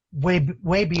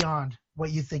way beyond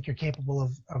what you think you're capable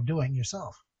of doing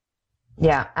yourself.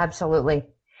 Yeah, absolutely.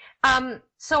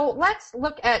 So let's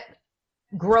look at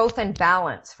growth and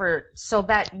balance so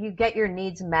that you get your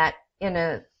needs met in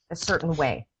a certain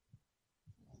way.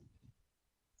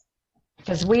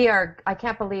 Because I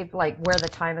can't believe like where the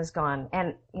time has gone.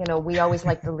 And, we always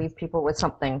like to leave people with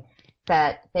something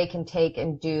that they can take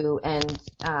and do, and,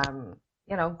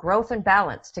 growth and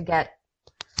balance to get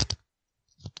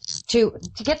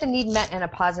the need met in a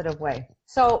positive way.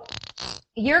 So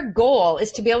your goal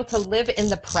is to be able to live in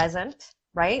the present,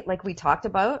 right? Like we talked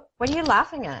about. What are you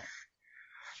laughing at?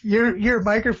 Your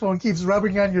microphone keeps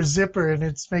rubbing on your zipper, and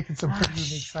it's making some pretty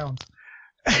unique sounds.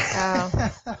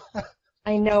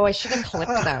 I know. I should have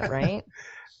clipped that, right?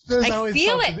 I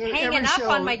feel it hanging up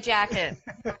on my jacket.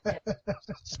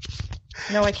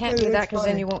 No, I can't do that because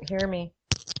then you won't hear me.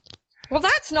 Well,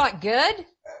 that's not good.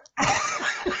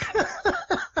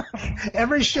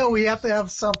 Every show we have to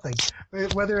have something,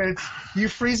 whether it's you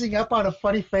freezing up on a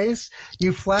funny face,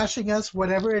 you flashing us,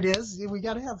 whatever it is, we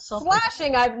got to have something.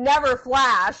 Flashing, I've never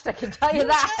flashed, I can tell you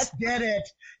that. Just did it.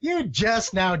 You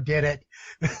just now did it.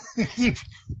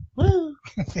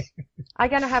 I'm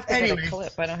going to have to get a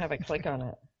clip. I don't have a click on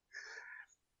it.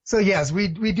 So yes, we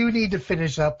do need to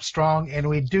finish up strong, and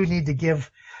we do need to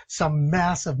give some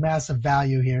massive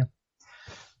value here.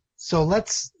 So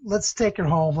let's take her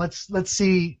home. Let's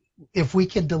see if we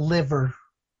can deliver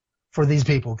for these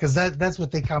people, because that's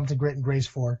what they come to Grit and Grace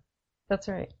for. That's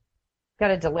right. Got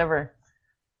to deliver.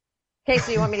 Okay,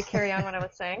 so you want me to carry on what I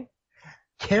was saying?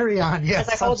 Carry on, yes.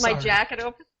 As I hold my jacket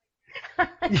open?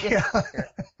 Yeah.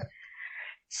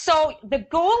 So the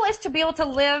goal is to be able to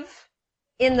live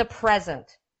in the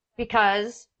present,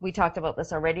 because we talked about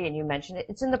this already and you mentioned it.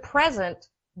 It's in the present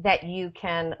that you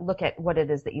can look at what it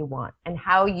is that you want and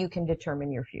how you can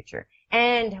determine your future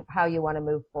and how you want to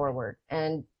move forward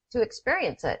and to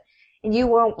experience it. And you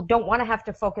don't want to have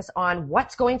to focus on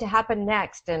what's going to happen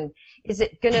next and is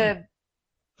it going to,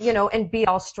 and be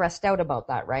all stressed out about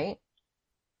that, right?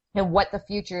 And what the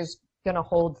future's going to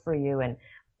hold for you. And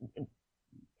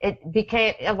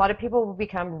a lot of people will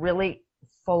become really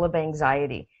full of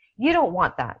anxiety. You don't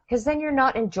want that, because then you're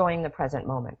not enjoying the present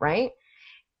moment, right?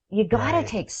 You got to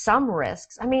take some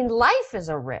risks. I mean, life is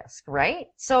a risk, right?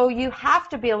 So you have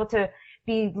to be able to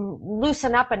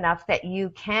loosen up enough that you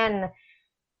can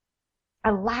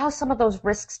allow some of those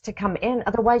risks to come in.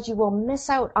 Otherwise, you will miss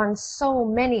out on so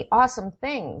many awesome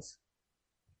things.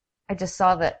 I just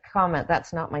saw that comment.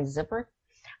 That's not my zipper.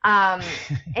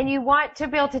 And you want to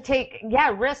be able to take,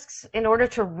 risks in order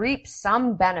to reap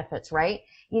some benefits, right?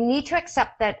 You need to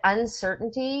accept that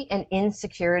uncertainty and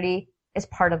insecurity is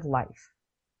part of life.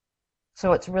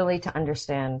 So it's really to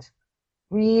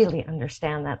really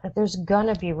understand that there's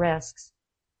gonna be risks.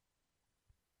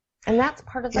 And that's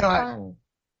part of the fun.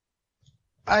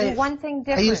 Do one thing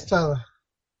different.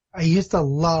 I used to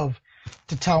love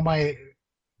to tell my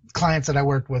clients that I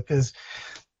worked with is,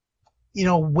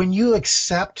 when you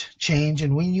accept change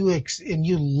and when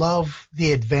you love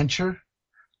the adventure,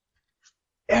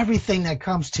 everything that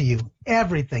comes to you,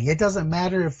 everything, it doesn't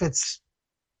matter if it's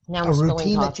a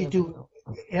routine that you do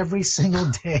every single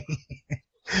day.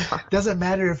 Doesn't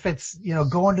matter if it's,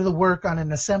 going to the work on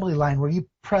an assembly line where you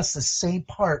press the same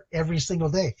part every single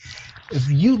day. If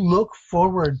you look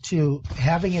forward to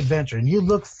having adventure and you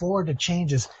look forward to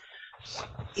changes,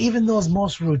 even those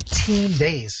most routine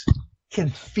days can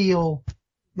feel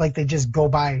like they just go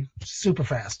by super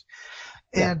fast.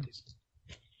 And,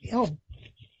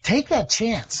 take that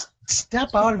chance.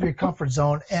 Step out of your comfort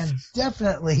zone and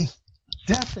definitely,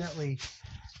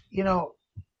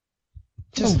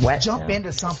 just jump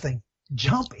into something.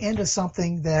 Jump into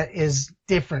something that is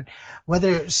different.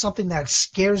 Whether it's something that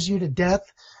scares you to death,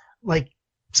 like,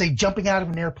 say, jumping out of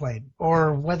an airplane,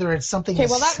 or whether it's something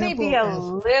that may be a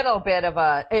little bit of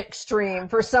a extreme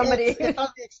for somebody. It's on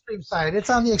the extreme side. It's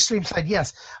on the extreme side,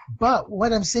 yes. But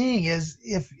what I'm saying is,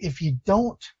 if you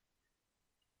don't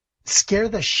scare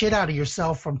the shit out of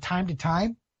yourself from time to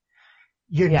time,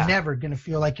 you're never going to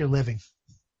feel like you're living.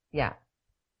 Yeah.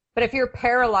 But if you're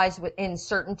paralyzed with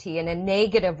uncertainty in a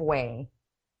negative way,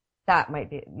 that might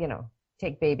be,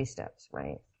 take baby steps,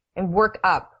 right? And work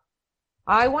up.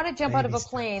 I want to jump out of a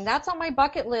plane. That's on my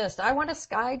bucket list. I want to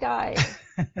skydive.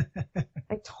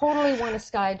 I totally want to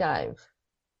skydive.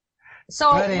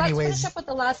 So let's finish up with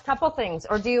the last couple things,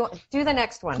 or do you do the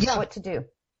next one? Yeah. What to do?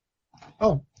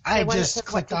 Oh, I just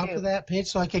clicked off of that page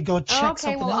so I could go check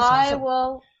something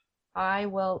else. I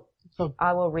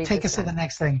will read. Take us to the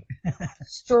next thing.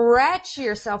 Stretch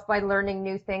yourself by learning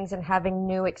new things and having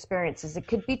new experiences. It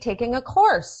could be taking a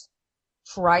course.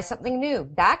 Try something new.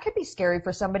 That could be scary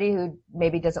for somebody who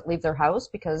maybe doesn't leave their house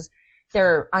because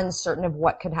they're uncertain of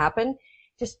what could happen.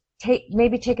 Just take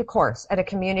a course at a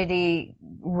community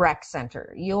rec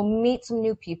center. You'll meet some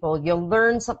new people. You'll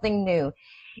learn something new.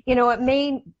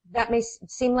 That may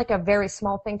seem like a very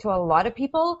small thing to a lot of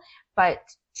people, but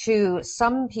to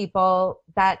some people,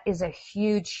 that is a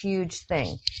huge, huge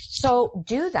thing. So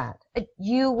do that.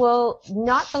 You will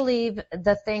not believe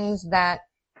the things that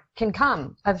can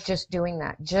come of just doing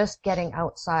that, just getting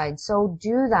outside. So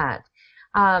do that.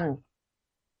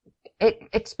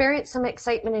 Experience some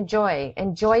excitement and joy.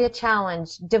 Enjoy a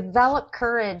challenge. Develop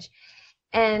courage.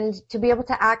 And to be able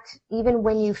to act even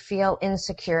when you feel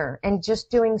insecure, and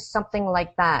just doing something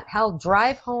like that. Hell,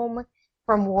 drive home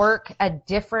from work a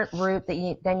different route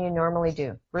than you normally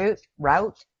do. Route?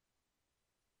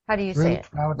 How do you say it?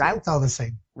 Route? It's all the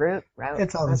same. Route?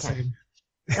 It's all the same.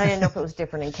 I didn't know if it was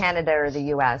different in Canada or the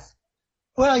U.S.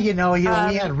 Well, we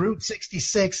had Route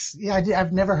 66. Yeah,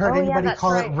 I've never heard anybody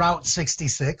call it Route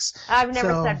 66. I've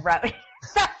never said route.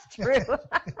 That's true.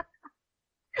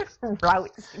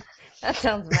 Route. That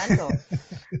sounds mental.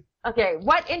 Okay,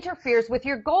 what interferes with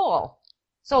your goal?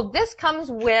 So this comes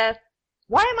with,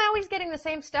 why am I always getting the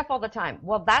same stuff all the time?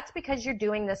 Well, that's because you're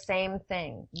doing the same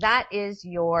thing. That's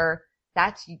your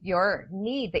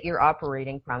need that you're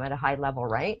operating from at a high level,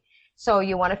 right? So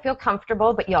you want to feel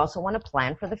comfortable, but you also want to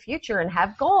plan for the future and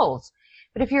have goals.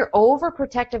 But if you're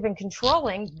overprotective and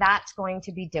controlling, that's going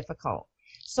to be difficult.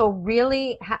 So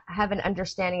really have an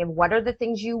understanding of what are the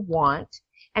things you want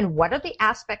and what are the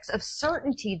aspects of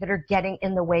certainty that are getting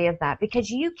in the way of that, because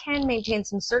you can maintain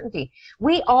some certainty.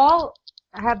 We all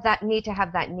have that need to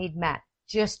have that need met,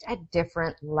 just at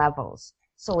different levels.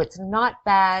 So it's not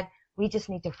bad. We just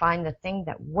need to find the thing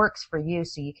that works for you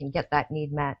so you can get that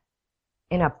need met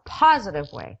in a positive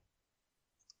way,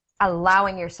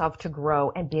 allowing yourself to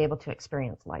grow and be able to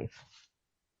experience life.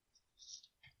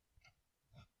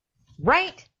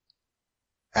 Right?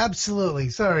 Absolutely.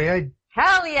 Sorry,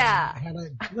 Hell yeah! I had a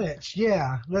glitch.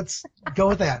 Yeah, let's go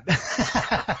with that.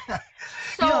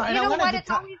 So, what? It's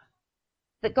always...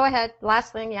 Go ahead.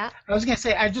 Last thing, yeah. I was going to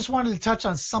say, I just wanted to touch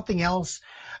on something else.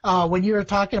 When you were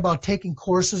talking about taking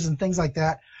courses and things like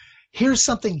that, here's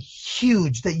something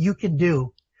huge that you can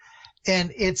do.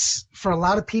 And it's, for a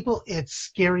lot of people, it's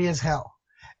scary as hell.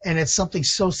 And it's something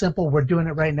so simple. We're doing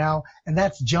it right now. And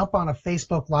that's jump on a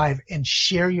Facebook Live and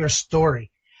share your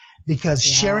story. Because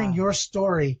sharing your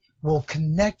story will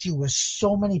connect you with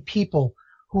so many people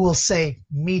who will say,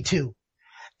 me too.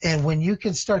 And when you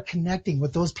can start connecting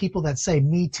with those people that say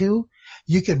me too,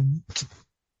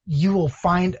 you will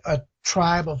find a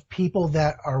tribe of people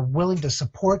that are willing to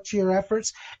support your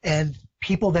efforts and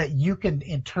people that you can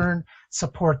in turn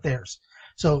support theirs.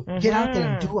 So get out there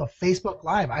and do a Facebook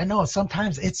Live. I know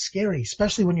sometimes it's scary,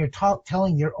 especially when you're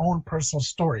telling your own personal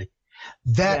story.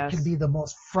 That can be the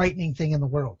most frightening thing in the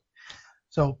world.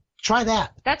 So try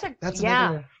that. That's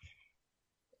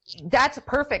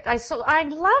perfect. I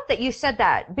love that you said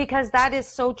that, because that is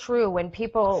so true. When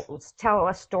people tell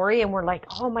a story and we're like,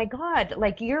 oh my God,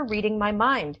 like you're reading my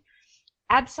mind.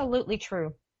 Absolutely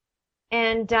true.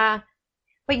 And,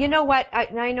 but you know what?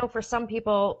 I know for some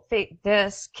people,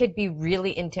 this could be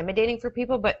really intimidating for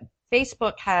people, but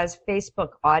Facebook has Facebook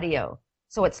audio.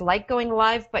 So it's like going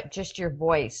live, but just your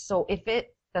voice. So if the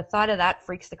thought of that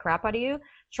freaks the crap out of you,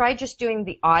 try just doing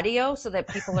the audio so that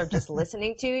people are just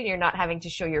listening to you and you're not having to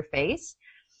show your face.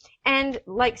 And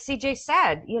like CJ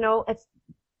said, you know,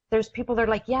 there's people that are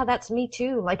like, yeah, that's me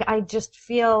too. Like, I just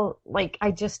feel like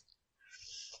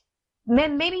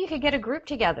maybe you could get a group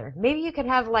together. Maybe you could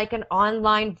have like an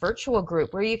online virtual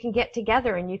group where you can get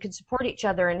together and you can support each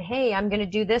other and, hey, I'm going to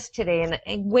do this today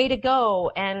and way to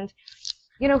go. And,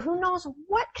 you know, who knows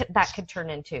what that could turn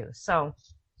into. So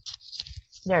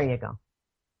there you go.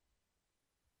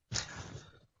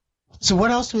 So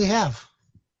what else do we have?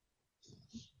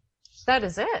 That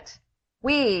is it.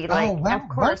 We, of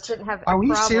course, didn't have Are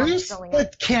we serious?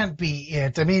 That can't be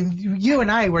it. I mean, you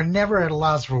and I were never at a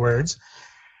loss for words.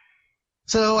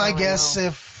 So I guess we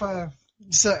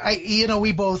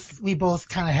both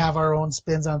kind of have our own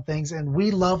spins on things, and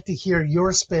we love to hear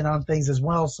your spin on things as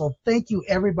well. So thank you,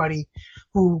 everybody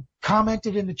who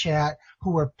commented in the chat,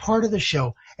 who were part of the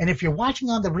show. And if you're watching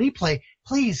on the replay,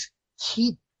 please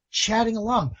keep chatting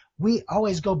along. We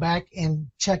always go back and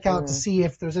check out to see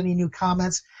if there's any new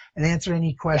comments and answer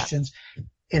any questions. Yeah.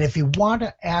 And if you want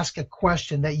to ask a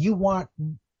question that you want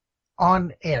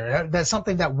on air, that's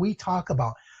something that we talk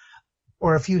about,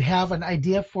 or if you have an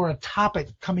idea for a topic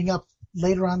coming up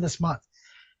later on this month,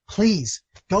 please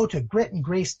go to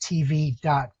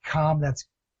gritandgracetv.com. That's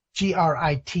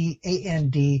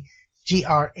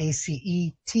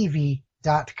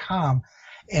GRITANDGRACETV.com.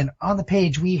 And on the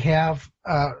page, we have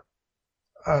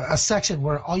a section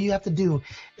where all you have to do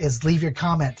is leave your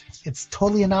comment. It's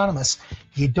totally anonymous.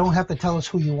 You don't have to tell us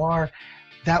who you are.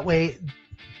 That way,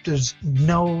 there's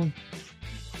no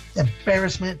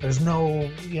embarrassment. There's no,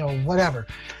 whatever.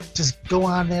 Just go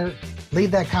on there, leave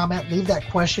that comment, leave that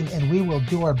question, and we will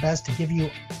do our best to give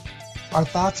you our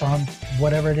thoughts on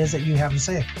whatever it is that you have to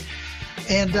say.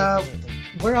 And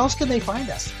where else can they find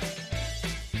us?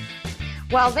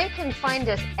 Well, they can find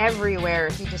us everywhere.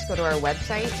 If you just go to our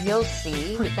website, you'll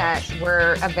see that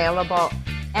we're available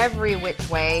every which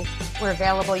way. We're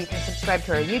available. You can subscribe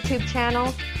to our YouTube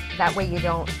channel. That way you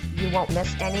won't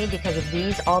miss any, because of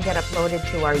these all get uploaded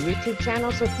to our YouTube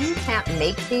channel. So if you can't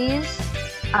make these,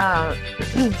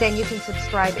 then you can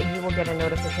subscribe and you will get a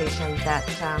notification that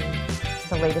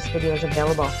the latest video is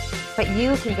available. But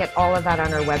you can get all of that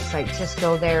on our website. Just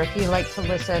go there. If you like to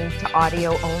listen to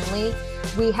audio only,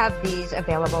 we have these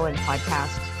available in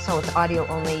podcast. So it's audio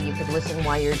only. You could listen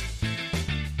while you're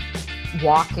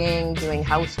walking, doing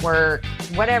housework,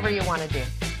 whatever you want to do.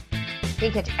 You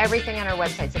can catch everything on our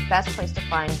website. It's the best place to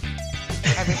find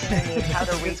everything you need, how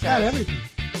to reach us. It's got everything.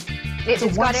 It's a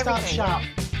one-stop shop.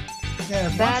 Yeah,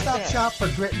 one-stop shop for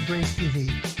Grit and Grace TV.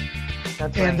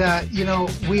 That's right.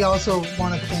 And, we also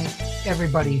want to thank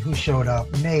everybody who showed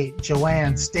up. Nate,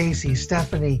 Joanne, Stacy,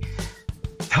 Stephanie,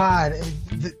 Todd,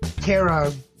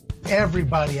 Kara,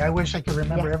 everybody. I wish I could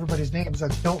remember everybody's names. I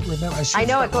don't remember. I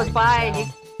know it goes by.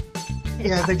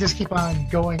 Yeah, they just keep on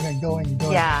going and going and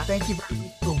going. Yeah. Thank you very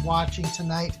much for watching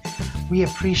tonight. We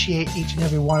appreciate each and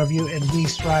every one of you, and we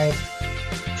strive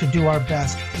to do our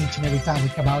best each and every time we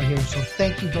come out here. So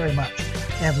thank you very much.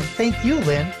 And thank you,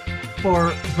 Lynn,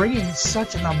 for bringing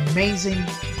such an amazing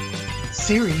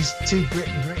series to Grit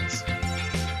and Grace.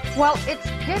 Well, it's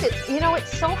good.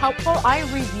 It's so helpful.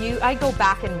 I go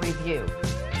back and review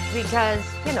because,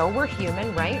 we're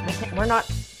human, right?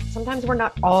 Sometimes we're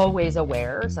not always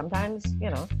aware. Sometimes,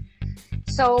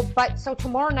 So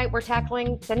tomorrow night we're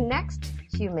tackling the next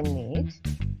human need,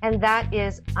 and that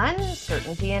is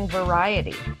uncertainty and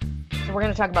variety. So we're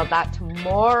going to talk about that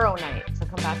tomorrow night. So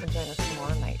come back and join us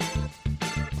tomorrow night.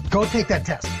 Go take that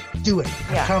test. Do it.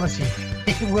 Yeah. I promise you.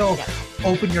 It will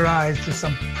open your eyes to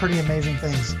some pretty amazing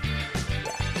things.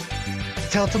 Yeah.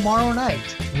 Till tomorrow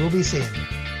night, we'll be seeing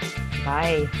you.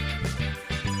 Bye.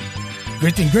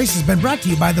 Grit and Grace has been brought to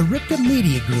you by the Ripka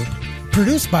Media Group,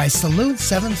 produced by Saloon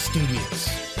 7 Studios.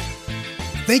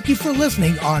 Thank you for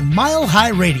listening on Mile High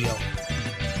Radio.